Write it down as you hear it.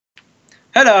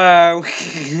Hello.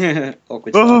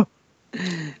 Awkward Oh,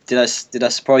 start. Did I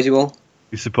surprise you all?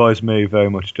 you surprised me very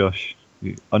much, Josh.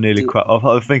 I nearly Did- cried.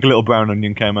 I think a little brown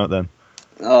onion came out then.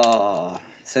 Oh,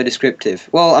 so descriptive.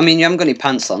 Well, I mean, you haven't got any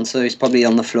pants on, so he's probably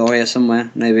on the floor here somewhere,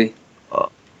 maybe. Oh,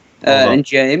 hold on. And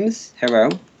James, hello.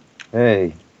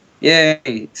 Hey,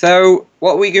 Yay. So,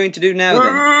 what are we going to do now then?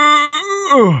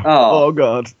 Oh, Oh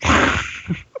God.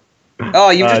 oh,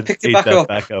 you just picked it Eat back that up.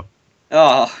 back up. Oh,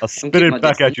 I'll I'm spit keeping my it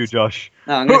back at you, distance. Josh.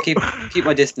 No, I'm gonna keep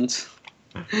my distance.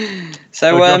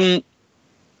 So, Oh, Josh.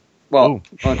 what? Oh,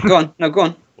 Oh, go on. No, go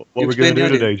on. what You are we going explain to the do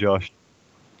idea. today, Josh?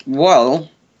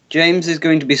 Well, James is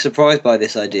going to be surprised by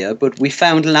this idea, but we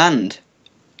found land.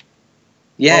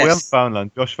 Well, we haven't Yes. found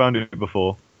land. Josh found it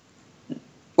before.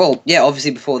 Well, yeah,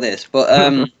 obviously before this, but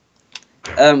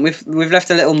we've left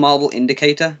a little marble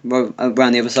indicator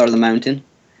around the other side of the mountain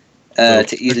So,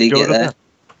 to easily let's go get to there.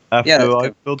 that. Yeah, After let's I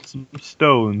go. built some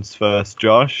stones first,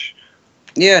 Josh.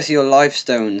 Yes, your live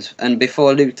stones, and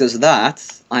before Luke does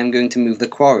that, I'm going to move the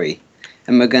quarry,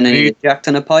 and we're going to need a jack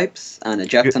ton of pipes and a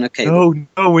jack ton of cable.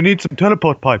 No, we need some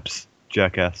teleport pipes,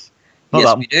 jackass. Not Yes,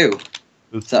 that we do.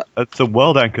 So That's some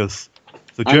world anchors. So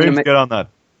I'm gonna James, make. get on that.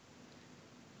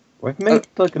 we've made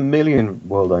like a million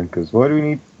world anchors. Why do we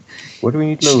need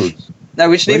loads? No,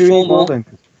 we just Why need do we four need more. world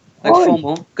anchors? Like Why? 4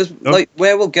 more, because No. like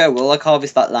where we'll go, we'll like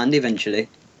harvest that land eventually.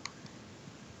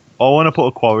 I want to put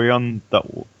a quarry on that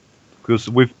because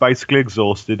we've basically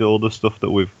exhausted all the stuff that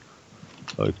we've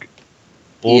like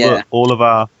Yeah. all of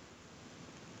our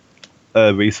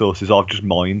resources I've just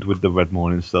mined with the red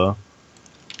morning star.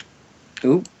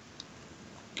 Ooh.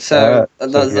 So So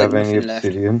there's do you like have any nothing left.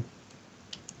 obsidian?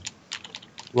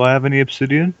 Do I have any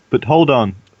obsidian? But hold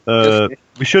on, Just-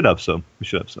 we should have some. We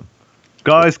should have some.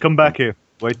 Guys, come back here.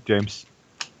 Wait, James.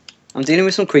 I'm dealing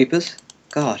with some creepers.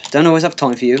 God, don't always have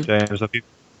time for you. James, have you?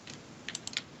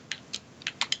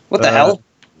 What the hell?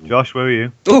 Josh, where are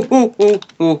you?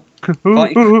 Ooh.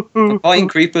 I'm fighting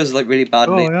creepers like really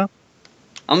badly. Oh yeah.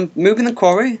 I'm moving the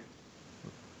quarry.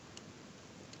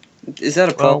 Is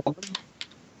that a Well, problem?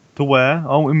 to where?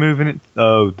 Aren't we moving it?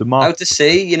 Oh, the mark. Out to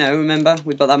sea, you know. Remember,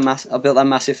 we built that I built that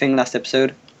massive thing last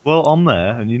episode. Well, I'm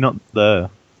there, and you're not there.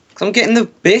 Cause I'm getting the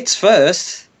bits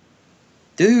first.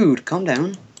 Dude, calm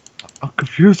down. I'm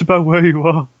confused about where you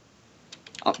are.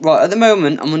 Right, at the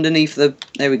moment, I'm underneath the.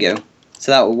 There we go.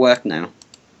 So that will work now.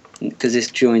 Because this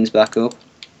joins back up.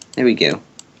 There we go.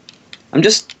 I'm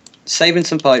just saving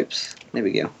some pipes. There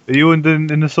we go. Are you in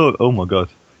the sort? Oh my god,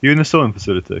 you in the sewing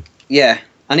facility? Yeah,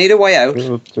 I need a way out.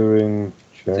 Filtering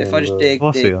So if I just chamber. dig,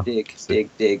 What's here? dig,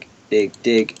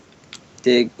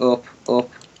 up.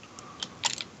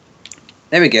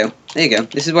 There we go. There you go.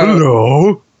 This is where.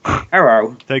 Hello.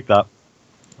 Hello. Take that.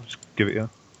 I'll just give it you.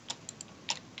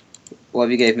 What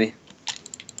have you gave me?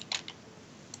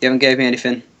 You haven't gave me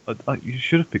anything. You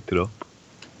should have picked it up.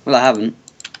 Well, I haven't.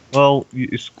 Well,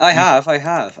 I have.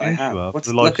 Yes, you have. What's,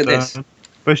 The look at this. lifestone.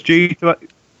 Press G to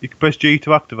you can press G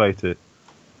to activate it.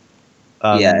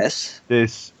 Yes.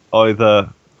 This either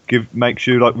makes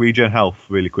you like regen health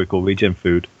really quick or regen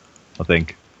food. I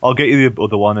think. I'll get you the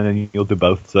other one and then you'll do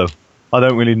both. So I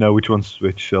don't really know which one's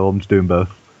which, so I'm just doing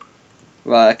both.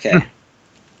 Right. Okay.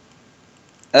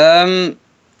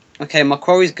 Okay. My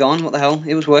quarry's gone. What the hell?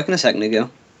 It was working a second ago.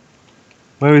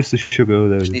 Where is the sugar? Oh,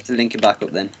 there it Just is. need to link it back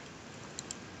up then.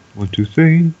 1, 2,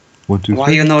 3. 1, 2, 3. Why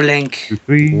you no link? 2,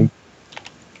 3. Do you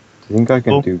think I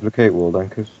can Oh. duplicate world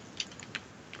anchors?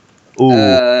 Oh,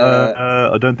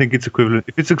 Uh, I don't think it's equivalent.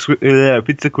 If it's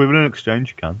equivalent exchange,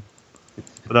 you can.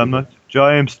 But I'm not.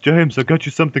 James, I got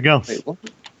you something else. Wait, what?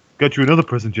 Got you another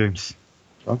present, James.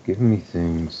 Stop giving me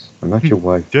things. I'm not your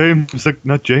wife. James,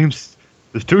 not James.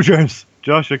 There's two James.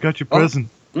 Josh, I got you a Oh. present.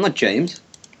 I'm not James.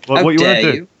 What How you want dare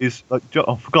to do you. is like,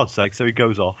 oh, for God's sake, so he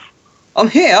goes off. I'm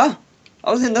here.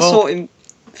 I was in the Well, sorting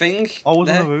thing. I was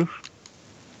there. on the roof.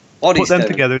 Body Put them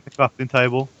stone. together at the crafting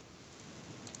table,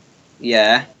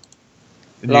 Yeah.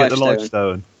 and you get the Life life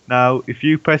stone. Now, if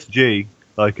you press G,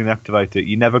 like and activate it,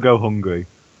 you never go hungry.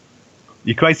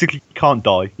 You basically can't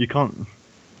die. You can't.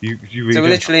 You really. So we're don't.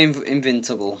 literally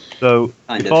invincible. So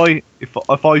Kind if of.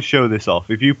 if I show this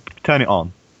off, if you turn it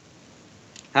on,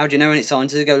 How do you know when it's on?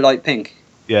 Does it go light pink?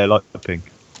 yeah, like the pink,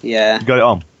 Yeah. you got it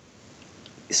on.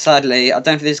 Sadly, I don't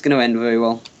think this is going to end very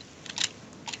well.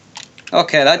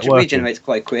 Okay, that Working. regenerates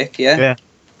quite quick, yeah? Yeah.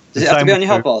 Does The it have to same be on with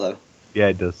your food. hotbar, though? Yeah,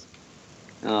 it does.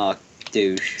 Oh,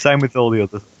 douche. Same with all the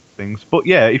other things. But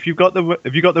yeah, if you've got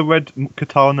the red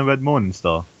guitar and the red morning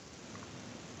star,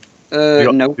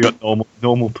 Nope. you got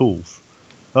normal tools.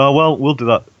 Well, we'll do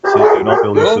that soon. I'll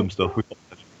build you Whoa. some stuff.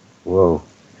 Whoa.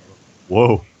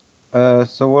 Whoa.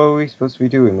 So what are we supposed to be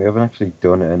doing? We haven't actually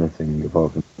done anything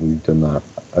apart from we've done that.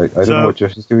 I don't know what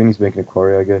Josh is doing. He's making a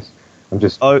quarry, I guess. I'm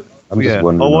just I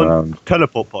wandering want around.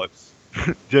 teleport pipes.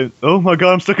 James, oh my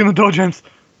god, I'm stuck in the door, James.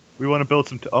 We want to build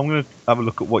some. I'm gonna have a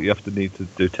look at what you have to need to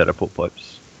do teleport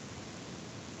pipes.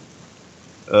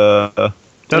 Don't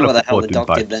know what the hell the Teleporting dog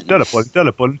did pipes.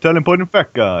 then. Teleporting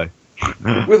fat guy.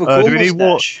 With a cool do we need what?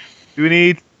 mustache. Do we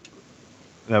need?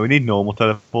 No, we need normal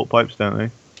teleport pipes, don't we?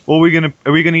 Or are we gonna?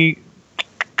 Are we gonna eat?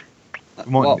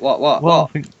 What? Well, I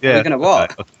think, yeah. Are we gonna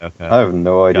what? Okay. I have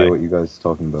no idea Okay. what you guys are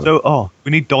talking about. So,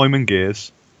 we need diamond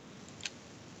gears.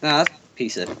 Nah, that's a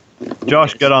piece of...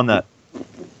 Josh, get on that.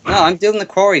 No, I'm doing the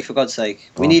quarry, for God's sake.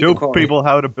 We need the Show quarry. people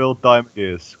how to build diamond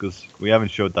gears, because we haven't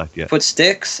showed that yet. Put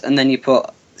sticks, and then you put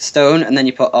stone, and then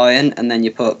you put iron, and then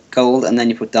you put gold, and then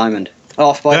you put diamond.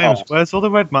 Off by James, half. where's all the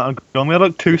red matter gone? We had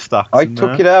like 2 stacks I in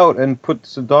took there. it out and put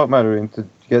some dark matter in to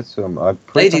get some. I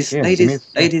put Ladies, it back in. Give me a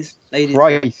sec. ladies.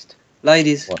 Christ.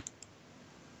 Ladies. What?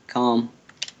 Calm.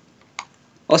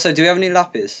 Also, do we have any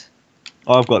lapis?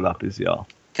 I've got lapis, yeah.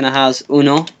 Can I have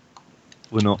uno?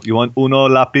 You want uno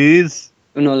lapis?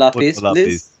 Uno lapis, Uno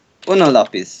please? Uno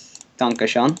lapis.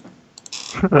 Dankeschön.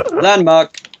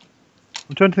 Landmark.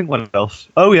 I'm trying to think what else.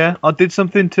 Oh yeah, I did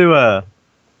something to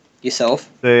Yourself.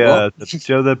 the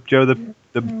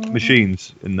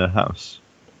machines in the house.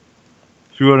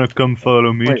 If you wanna come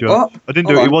follow me, Wait, Josh. what? I didn't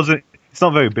Hold do it. on. It wasn't. It's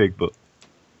not very big, but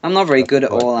I'm not very good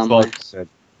at all, am I? Said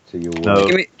to your No.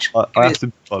 Give me, I asked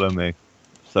him to follow me.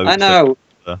 So I know.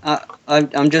 so-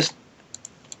 I'm just...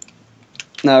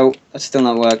 No, that's still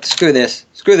not worked. Screw this.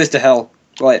 Screw this to hell.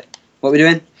 Right, what are we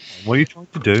doing? what are you trying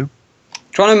to do?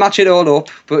 Trying to match it all up,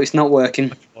 but it's not working.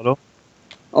 Follow?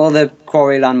 All the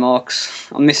quarry landmarks.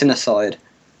 I'm missing a side.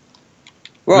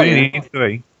 We Right. only need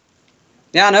 3.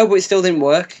 Yeah, I know, but it still didn't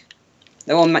work.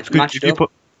 They're all matched If you up.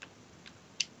 put,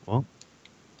 what?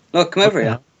 Look, come over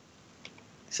here.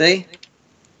 See?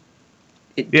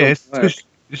 It Yeah, doesn't work.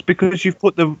 it's because you've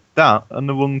put that in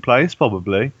the wrong place,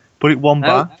 probably. Put it one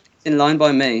No, back. it's in line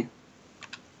by me.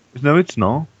 No, it's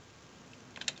not.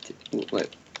 Wait.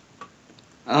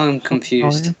 I'm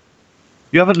confused.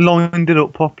 You haven't lined it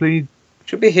up properly.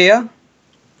 Should be here.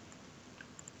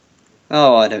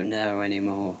 Oh, I don't know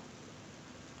anymore.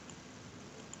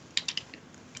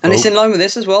 And it's in line with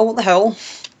this as well. What the hell?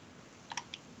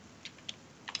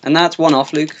 And that's one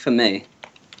off, Luke, for me.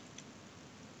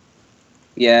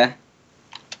 Yeah.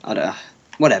 I don't.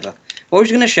 Whatever. What was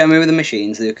you going to show me with the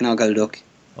machines, Luke? And I'll go look.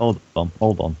 Hold on.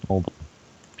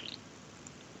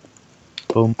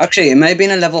 Boom. Actually, it may have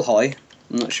been a level high.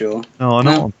 I'm not sure. No, I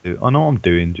know what I'm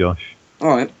doing, Josh.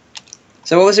 Alright.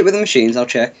 So what was it with the machines? I'll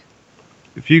check.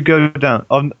 If you go down,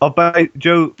 I bet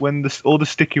Joe, when all the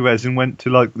sticky resin went to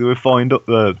like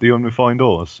the unrefined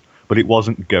ores, but it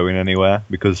wasn't going anywhere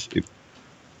because it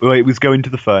was going to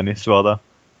the furnace rather,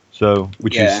 so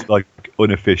which is like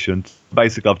inefficient.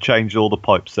 Basically, I've changed all the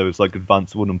pipes, so it's like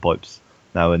advanced wooden pipes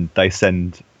now, and they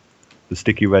send the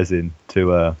sticky resin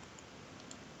to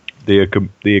the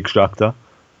extractor,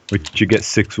 which you get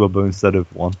 6 rubber instead of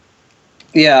 1.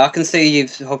 Yeah, I can see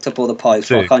you've hooked up all the pipes,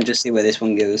 but I can't just see where this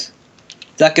one goes.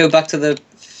 Does that go back to the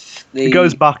It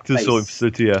goes back to place? sort of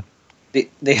city, yeah.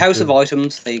 The House of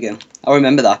Items, there you go. I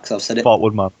remember that because I've said it.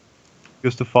 Fartwood Manor.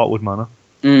 Goes to Fartwood Manor,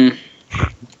 Mm.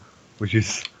 which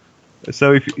is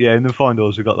so if in the fine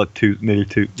doors we've got like nearly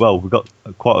 2. Well, we've got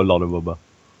quite a lot of rubber.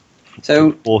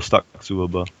 So 4 stacks of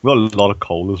rubber. We've got a lot of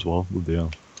coal as well. Good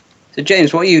deal. So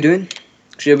James, what are you doing?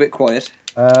 Because you're a bit quiet.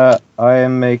 I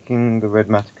am making the red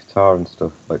matter guitar and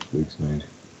stuff like Luke's made.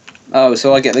 Oh,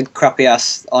 so I get the crappy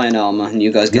ass iron armor, and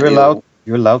you guys get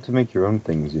You're allowed to make your own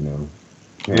things, you know.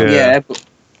 Yeah. but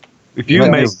If you Yeah,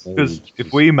 make, yeah. because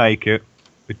if we make it,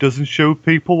 it doesn't show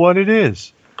people what it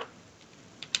is.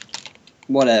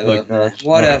 whatever, Like, man.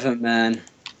 Whatever, man.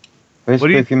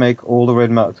 Basically, if you make all the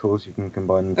red matter tools, you can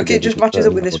combine them. Okay, together just to match it up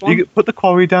turn with out this what- one. You put the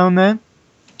quarry down there.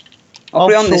 I'll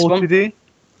put it on this sorted one. it.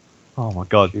 Oh my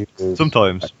god! Jesus.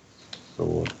 Sometimes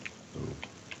Sword.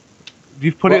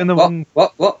 you've put it in the wrong.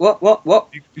 What?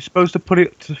 You're supposed to put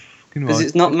it to fucking Because right.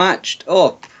 it's not matched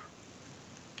up.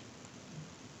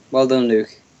 Well done, Luke.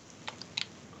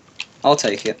 I'll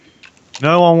take it.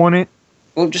 No, I want it.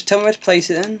 Well, just tell me where to place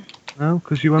it then, No,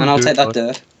 because you won't. and I'll do take it that right.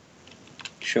 dirt.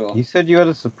 Sure. You said you had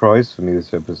a surprise for me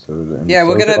this episode, and Yeah,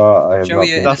 we're so gonna far I have show not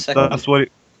you been- in a second. That's what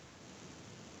it.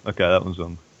 Okay, that one's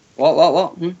wrong. What?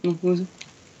 What was it?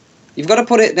 You've got to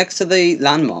put it next to the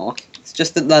landmark. It's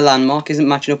just that the landmark isn't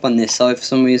matching up on this side for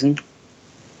some reason.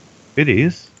 It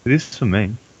is. It is for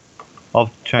me. I've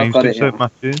changed got it it, so yeah. it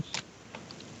matches.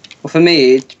 Well, for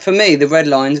me, the red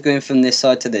line's going from this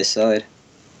side to this side.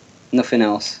 Nothing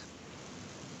else.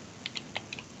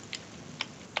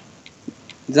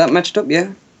 Is that matched up?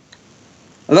 Yeah.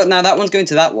 Look, now that one's going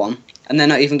to that one, and they're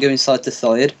not even going side to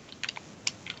side.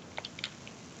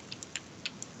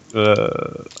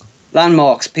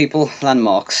 Landmarks, people.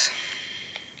 Landmarks.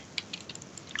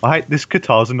 I hate this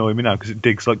guitar's annoying me now because it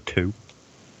digs like 2.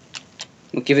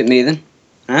 Well, give it me then.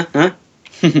 Huh?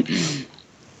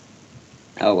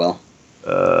 Oh well.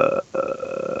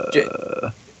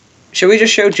 Shall we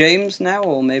just show James now,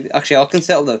 or maybe? Actually, I can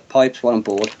settle the pipes while I'm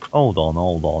bored. Hold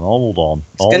on.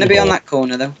 It's going to be on that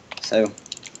corner though, so.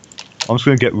 I'm just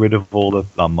going to get rid of all the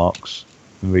landmarks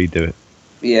and redo it.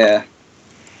 Yeah.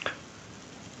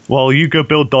 Well, you go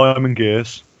build diamond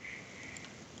gears.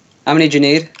 How many do you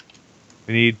need?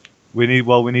 We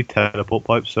need teleport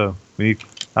pipes. So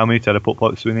how many teleport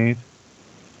pipes do we need?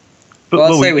 But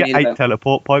Well, I'd say we we get need 8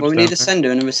 teleport pipes. Well, we need a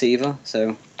sender and a receiver,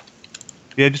 so.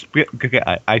 Yeah, just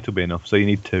get 8 will be enough. So you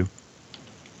need 2.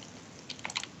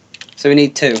 So we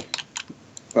need 2.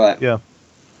 Right. Yeah.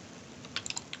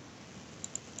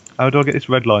 How do I get this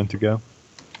red line to go?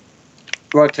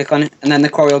 Right click on it, and then the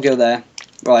quarry will go there.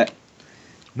 Right.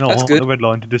 No, That's I want good. the red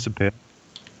line to disappear.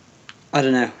 I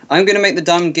don't know. I'm going to make the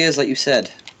diamond gears like you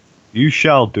said. You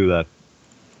shall do that.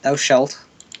 Thou shalt.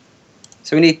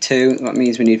 So we need 2. That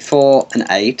means we need 4 and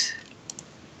 8.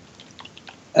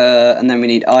 And then we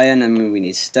need iron, and then we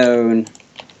need stone.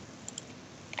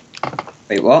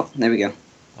 Wait, what? There we go.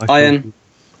 Iron.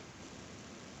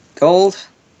 Gold.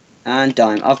 And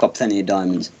diamond. I've got plenty of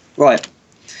diamonds. Right.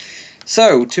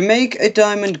 So, to make a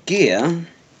diamond gear,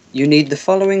 you need the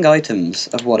following items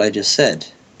of what I just said.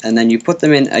 And then you put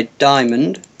them in a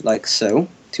diamond, like so,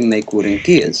 to make wooden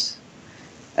gears.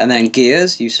 And then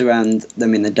gears, you surround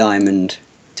them in the diamond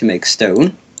to make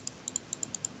stone.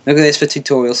 Look at this for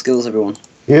tutorial skills, everyone.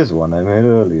 Here's one I made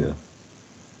earlier.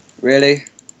 Really?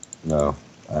 No,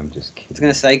 I'm just kidding. I was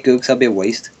going to say, good, because that'd be a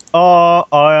waste. Oh,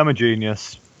 I am a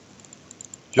genius.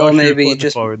 Or Josh, maybe you you put the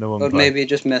just, quarry in the wrong or place. maybe it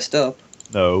just messed up.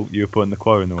 No, you're putting the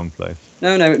quarry in the wrong place.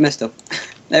 No, it messed up.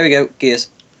 There we go, gears.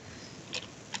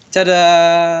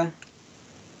 Ta-da!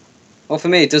 Well, for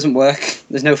me, it doesn't work.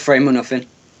 There's no frame or nothing.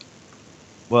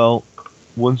 Well,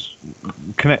 once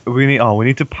we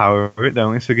need to power it,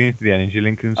 don't we? So get into the energy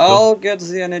link and stuff. Oh, good,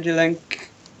 the energy link.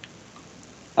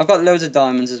 I've got loads of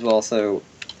diamonds as well, so...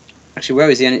 Actually, where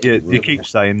is the energy? Yeah, you keep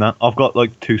saying that. I've got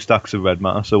like 2 stacks of red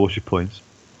matter, so what's your points?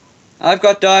 I've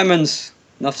got diamonds.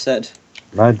 Enough said.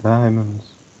 My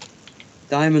diamonds.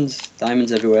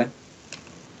 Diamonds everywhere.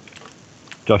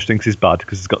 Josh thinks he's bad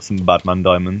because he's got some bad man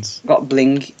diamonds. Got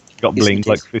bling. Got bling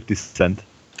like 50 cent.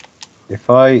 If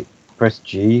I press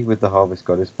G with the Harvest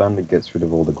Goddess band, it gets rid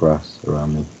of all the grass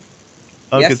around me.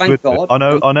 Oh, Yeah, good, thank good. God.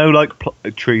 I know. Like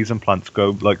trees and plants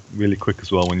go like really quick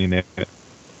as well when you're near it.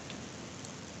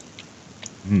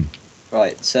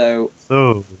 Right, so...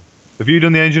 So, have you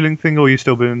done the energy link thing, or are you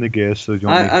still doing the gears? So do you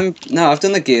want No, I've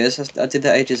done the gears. I did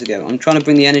that ages ago. I'm trying to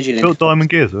bring the energy link. built diamond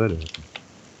gears already?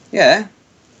 Yeah.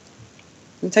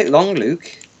 It'll take long,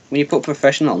 Luke. When you put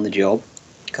professional on the job.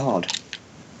 God.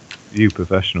 You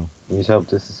professional. You need help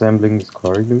disassembling this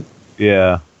quarry, Luke?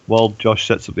 Yeah. Well, Josh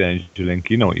sets up the energy link.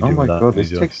 You know what you do Oh my with that. god, don't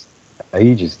this you, takes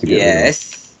ages to get rid of.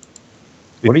 Yes.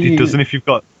 What It are you- doesn't if you've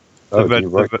got Oh, the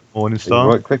red morning are you star.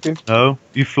 right clicking? No,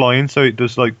 you're flying, so it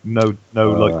does like no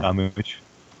like damage.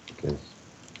 Okay.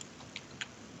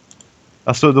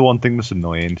 That's sort of the one thing that's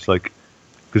annoying. It's like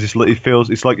because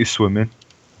it's like you're swimming.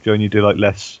 Joe, and you do like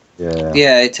less. Yeah.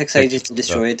 Yeah, it takes ages to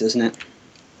destroy it, doesn't it?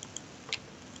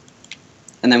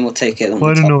 And then we'll take it on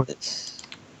Quite the top annoying. bits.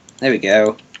 There we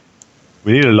go.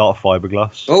 We need a lot of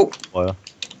fiberglass. Oh, Wire.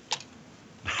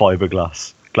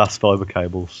 Fiberglass. Glass fiber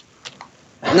cables.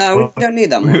 no, we don't need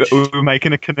that much. We're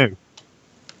making a canoe.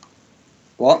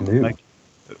 What? Canoe. Like-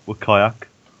 Or kayak.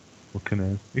 Or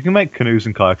canoe. You can make canoes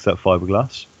and kayaks out of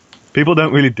fiberglass. People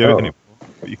don't really do it Oh. anymore.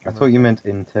 But you I can thought you meant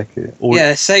in Tekkit. or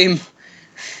Yeah, same.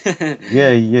 Yeah,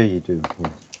 you do. Yeah.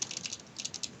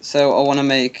 So I want to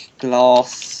make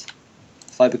glass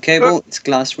fiber cable. It's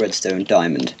glass, redstone,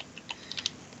 diamond.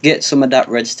 Get some of that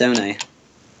redstone, eh?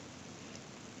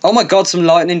 Oh my god, some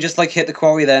lightning just like hit the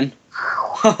quarry then.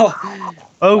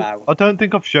 Oh, Wow. I don't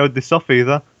think I've showed this off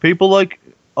either. People like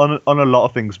on a lot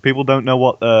of things. People don't know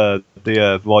what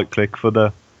the right click for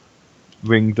the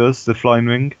ring does. The flying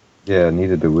ring. Yeah,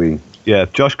 neither do we. Yeah,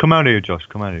 Josh, come out here. Josh,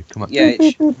 come out here. Come on. Yeah,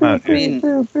 Come out I here.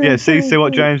 mean, Yeah, see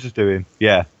what James is doing.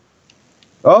 Yeah.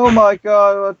 Oh my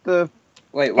god, what the...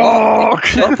 wait, what? Oh,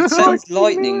 It sends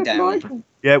lightning down.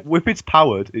 Yeah, if it's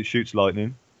powered, it shoots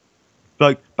lightning.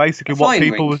 Like basically, A what flying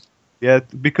people ring? were, yeah,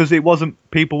 because it wasn't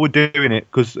people were doing it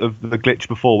because of the glitch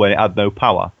before when it had no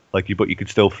power. Like but you could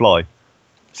still fly.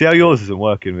 See how yours isn't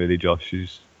working really, Josh?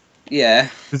 Yeah.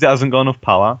 Because it hasn't got enough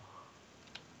power.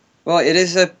 Well, it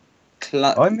is a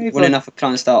I made running like- off a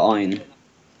clan start iron.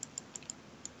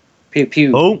 Pew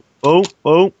pew.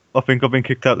 Oh! I think I've been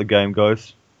kicked out of the game,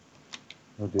 guys.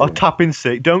 Oh, I'll dear. tap in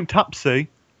C. Don't tap C.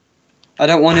 I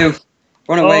don't want to.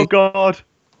 Run away. Oh God!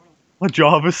 My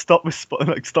Java stopped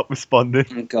responding.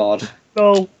 Oh God.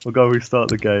 No, we'll go restart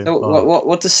the game. So Oh.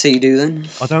 what does C do then?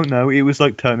 I don't know. It was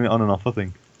like turning it on and off. I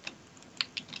think.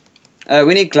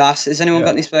 We need glass. Has anyone got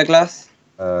Yeah. any spare glass?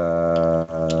 Yeah,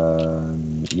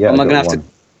 Am I I gonna got have one. to?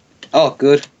 Oh,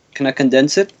 good. Can I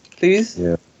condense it, please?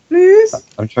 Yeah. Please.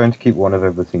 I'm trying to keep one of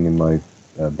everything in my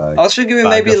bag. I was thinking Bag,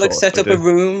 maybe that's like what set I up a do.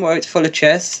 room where it's full of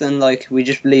chests and like we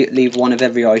just leave one of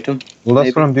every item. Well, that's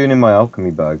maybe. what I'm doing in my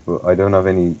alchemy bag, but I don't have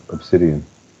any obsidian.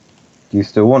 Do you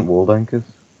still want walled anchors?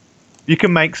 You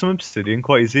can make some obsidian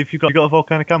quite easy if you got a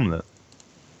volcanic amulet.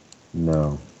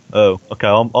 No. Oh, okay.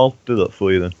 I'll do that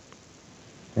for you then.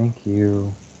 Thank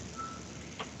you.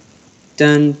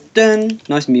 Dun dun.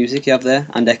 Nice music you have there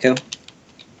and echo.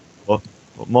 What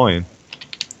mine?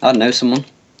 I don't know someone.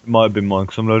 It might have been mine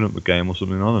because I'm loading up the game or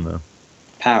something. I don't know.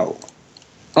 Pow.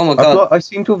 Oh my God. I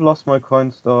seem to have lost my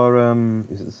coin star.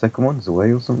 Is it the second one?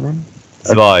 Zwei or something?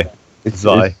 Zwei. It's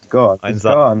Zwei. gone. Ein It's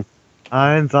Zwei. gone.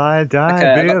 Eins, zwei, Okay,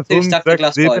 I drei, got vier, two fünf, stacked of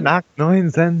glass sechs, sieben, pipe. acht,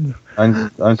 neun, 10.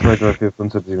 I'm sorry, do I feel fun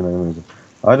subject?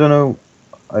 I don't know.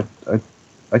 I've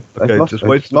Okay, lost, just I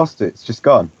wait. just lost it. It's just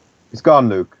gone. It's gone,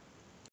 Luke.